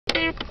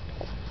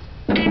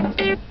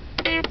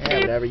Yeah,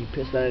 whatever. You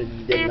pissed on it,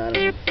 you didn't on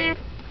it.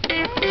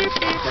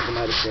 Fuck him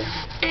out of there.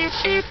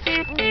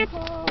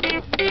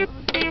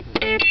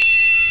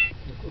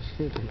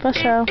 For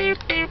sure.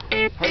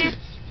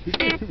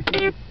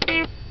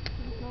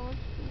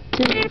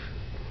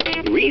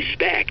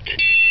 Respect.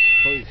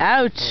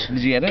 Ouch. Did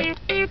you get it?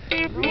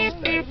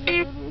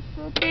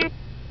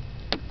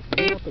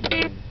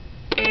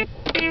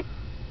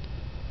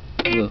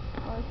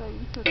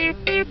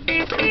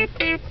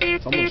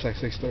 It's almost like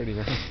 6:30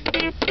 now.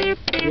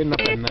 Getting up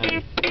at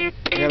 9. I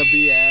gotta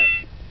be at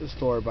the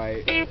store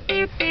by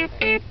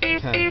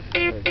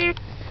 10:30.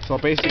 So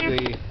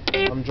basically,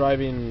 I'm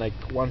driving like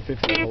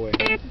 150 the whole way.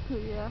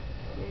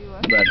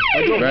 Red.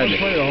 I drove Red.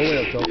 120 the whole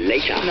way up till.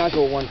 Later. Do not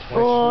go 120.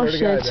 Oh, Swear to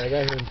God, shit. I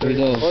got here in Here we 30.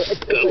 go. Well, it's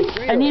like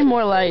 3 I need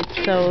more light,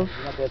 so... You're not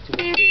gonna have too much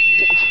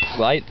space.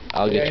 Light?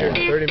 I'll Yeah, get here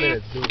you. in 30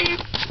 minutes, dude.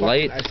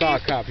 Light? I saw a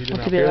cop. He did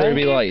Want not. to be Here light?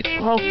 be light.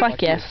 Oh,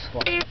 fuck yes.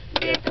 Fuck. Yeah,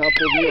 couple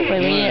deals.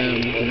 Wait, we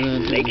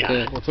need...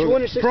 Well, so-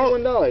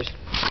 $261.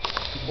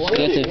 You got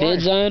the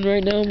vids on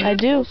right now? I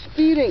do.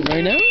 Speeding.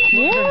 Right now?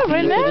 Yeah,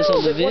 right You put this now.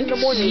 on the 1 in the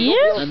vids? morning.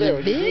 Yeah. On the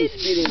vids?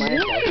 Speeding my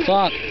ass off.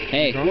 Fuck.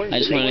 Hey, I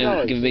just want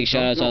to give a big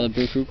shout out to all the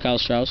brew crew, Kyle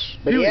Strauss,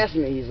 But he asked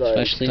me, he's like...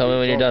 especially. Tell me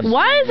when you're done.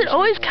 Why is it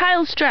always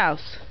Kyle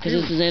Strauss? Because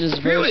it's his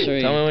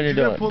anniversary. Tell me when you're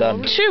done.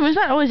 True, it's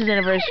not always his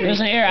anniversary.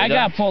 Listen here, I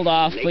got pulled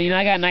off, but you know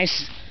I got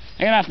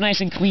off nice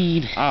and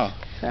clean. Oh.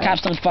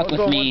 Cops don't fuck I was with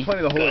going me.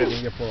 120 the whole way,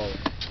 then get pulled over.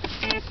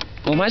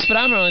 Well, my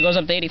speedometer only goes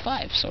up to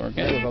 85, so we're It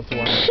good. was up to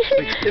 100.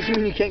 Doesn't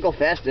mean you can't go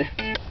faster.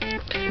 You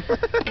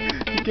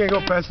can't go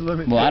past the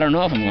limit. Well, I don't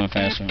know if I'm going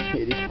faster.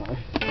 85.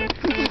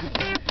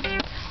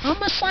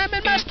 I'm a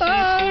Simon Master.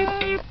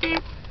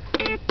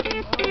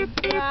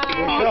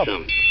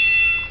 Awesome.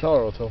 Tell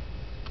her, Otto.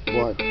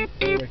 What?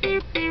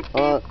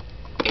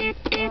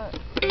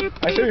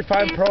 I said we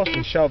find Pearls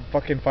and shove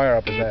fucking fire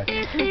up his ass.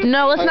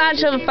 No, let's not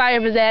shove a fire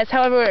up his ass.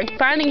 However,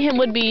 finding him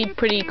would be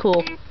pretty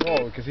cool.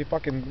 Oh, because he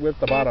fucking whipped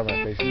the bottom of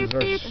my face. He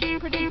deserves. It's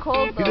pretty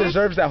cold He though.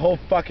 deserves that whole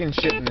fucking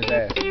shit in his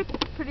ass.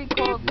 Pretty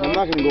cold though. I'm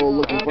not gonna go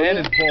looking for And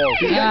his balls.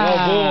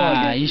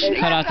 Ah, you should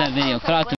cut out that video. Cut out the